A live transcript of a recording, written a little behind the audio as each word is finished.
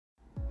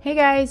Hey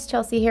guys,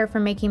 Chelsea here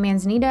from Making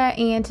Manzanita,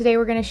 and today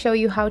we're going to show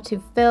you how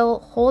to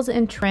fill holes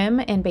in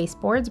trim and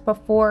baseboards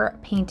before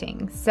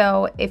painting.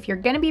 So if you're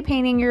going to be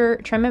painting your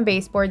trim and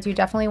baseboards, you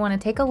definitely want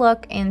to take a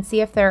look and see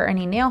if there are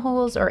any nail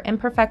holes or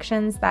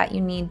imperfections that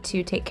you need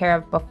to take care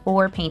of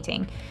before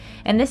painting.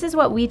 And this is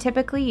what we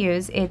typically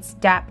use. It's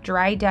DAP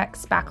Dry Deck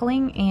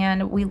Spackling,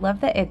 and we love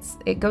that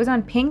it goes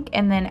on pink,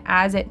 and then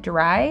as it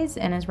dries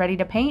and is ready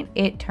to paint,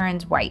 it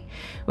turns white,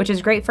 which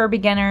is great for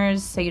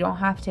beginners, so you don't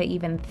have to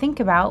even think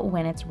about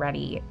when it's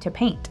ready to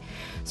paint.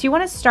 So you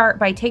want to start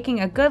by taking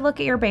a good look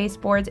at your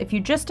baseboards. If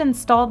you just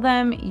installed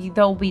them,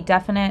 there'll be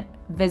definite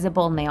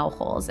visible nail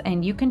holes,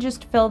 and you can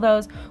just fill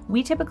those.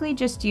 We typically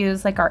just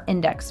use like our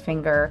index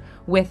finger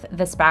with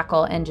the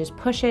spackle and just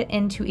push it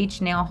into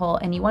each nail hole,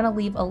 and you want to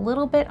leave a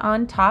little bit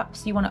on top,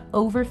 so you want to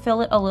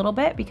overfill it a little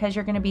bit because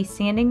you're going to be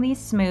sanding these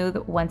smooth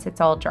once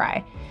it's all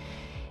dry.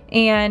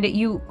 And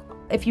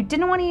if you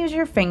didn't want to use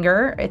your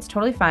finger, it's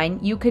totally fine.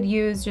 You could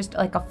use just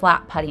like a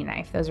flat putty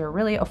knife. Those are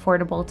really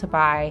affordable to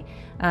buy,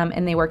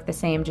 and they work the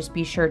same. Just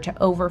be sure to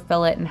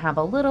overfill it and have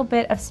a little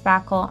bit of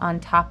spackle on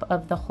top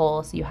of the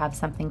hole so you have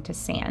something to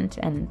sand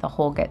and the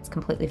hole gets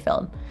completely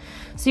filled.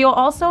 So you'll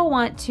also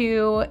want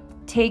to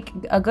take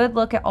a good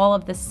look at all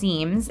of the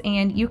seams,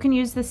 and you can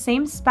use the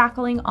same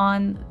spackling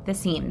on the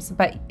seams,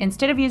 but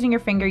instead of using your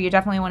finger, you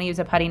definitely want to use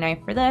a putty knife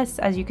for this.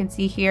 As you can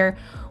see here,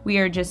 we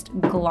are just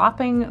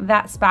glopping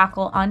that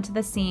spackle onto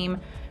the seam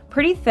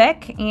pretty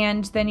thick,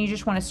 and then you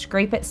just want to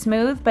scrape it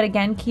smooth, but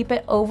again, keep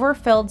it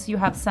overfilled so you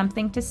have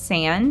something to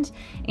sand,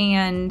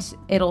 and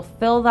it'll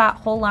fill that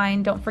whole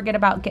line. Don't forget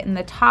about getting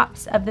the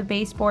tops of the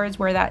baseboards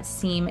where that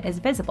seam is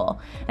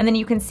visible. And then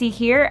you can see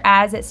here,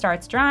 as it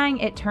starts drying,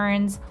 it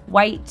turns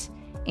white,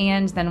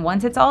 and then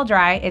once it's all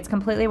dry, it's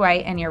completely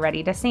white and you're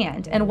ready to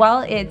sand. And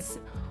while it's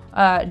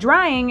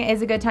drying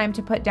is a good time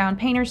to put down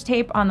painter's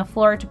tape on the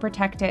floor to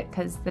protect it,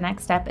 because the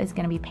next step is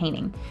going to be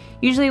painting.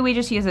 Usually we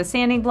just use a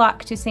sanding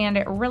block to sand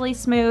it really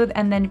smooth,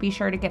 and then be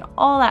sure to get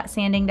all that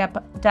sanding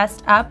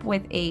dust up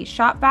with a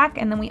ShopVac,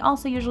 and then we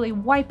also usually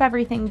wipe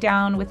everything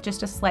down with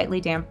just a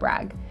slightly damp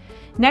rag.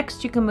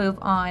 Next, you can move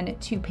on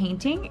to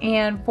painting,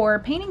 and for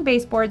painting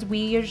baseboards, we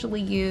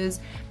usually use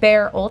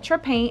Behr Ultra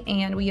Paint,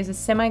 and we use a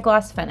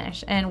semi-gloss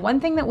finish. And one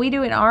thing that we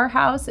do in our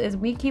house is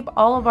we keep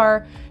all of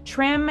our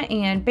trim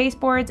and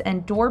baseboards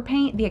and door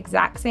paint the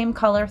exact same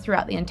color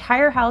throughout the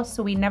entire house,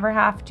 so we never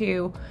have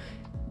to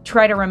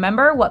try to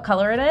remember what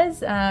color it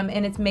is,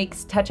 and it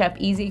makes touch-up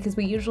easy because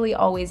we usually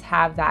always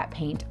have that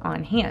paint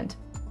on hand.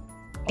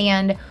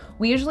 And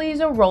we usually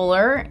use a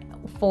roller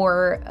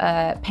for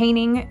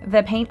painting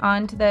the paint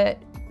onto the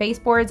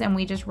baseboards, and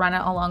we just run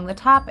it along the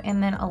top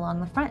and then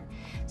along the front.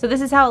 So this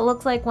is how it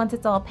looks like once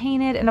it's all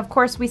painted, and of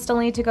course we still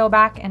need to go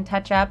back and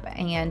touch up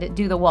and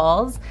do the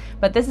walls,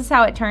 but this is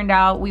how it turned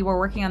out. We were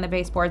working on the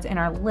baseboards in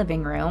our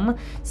living room,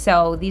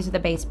 so these are the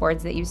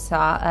baseboards that you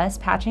saw us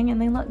patching,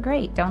 and they look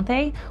great, don't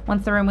they,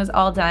 once the room was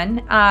all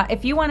done.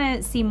 If you want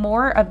to see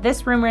more of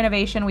this room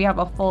renovation, we have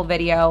a full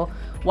video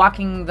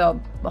walking the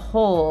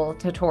whole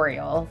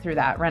tutorial through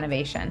that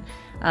renovation.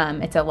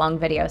 It's a long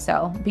video,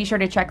 so be sure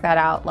to check that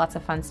out. Lots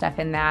of fun stuff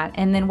in that.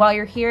 And then while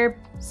you're here,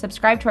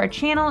 subscribe to our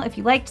channel if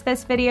you liked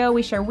this video.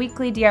 We share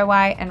weekly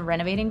DIY and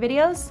renovating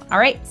videos. All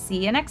right,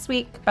 see you next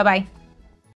week. Bye-bye.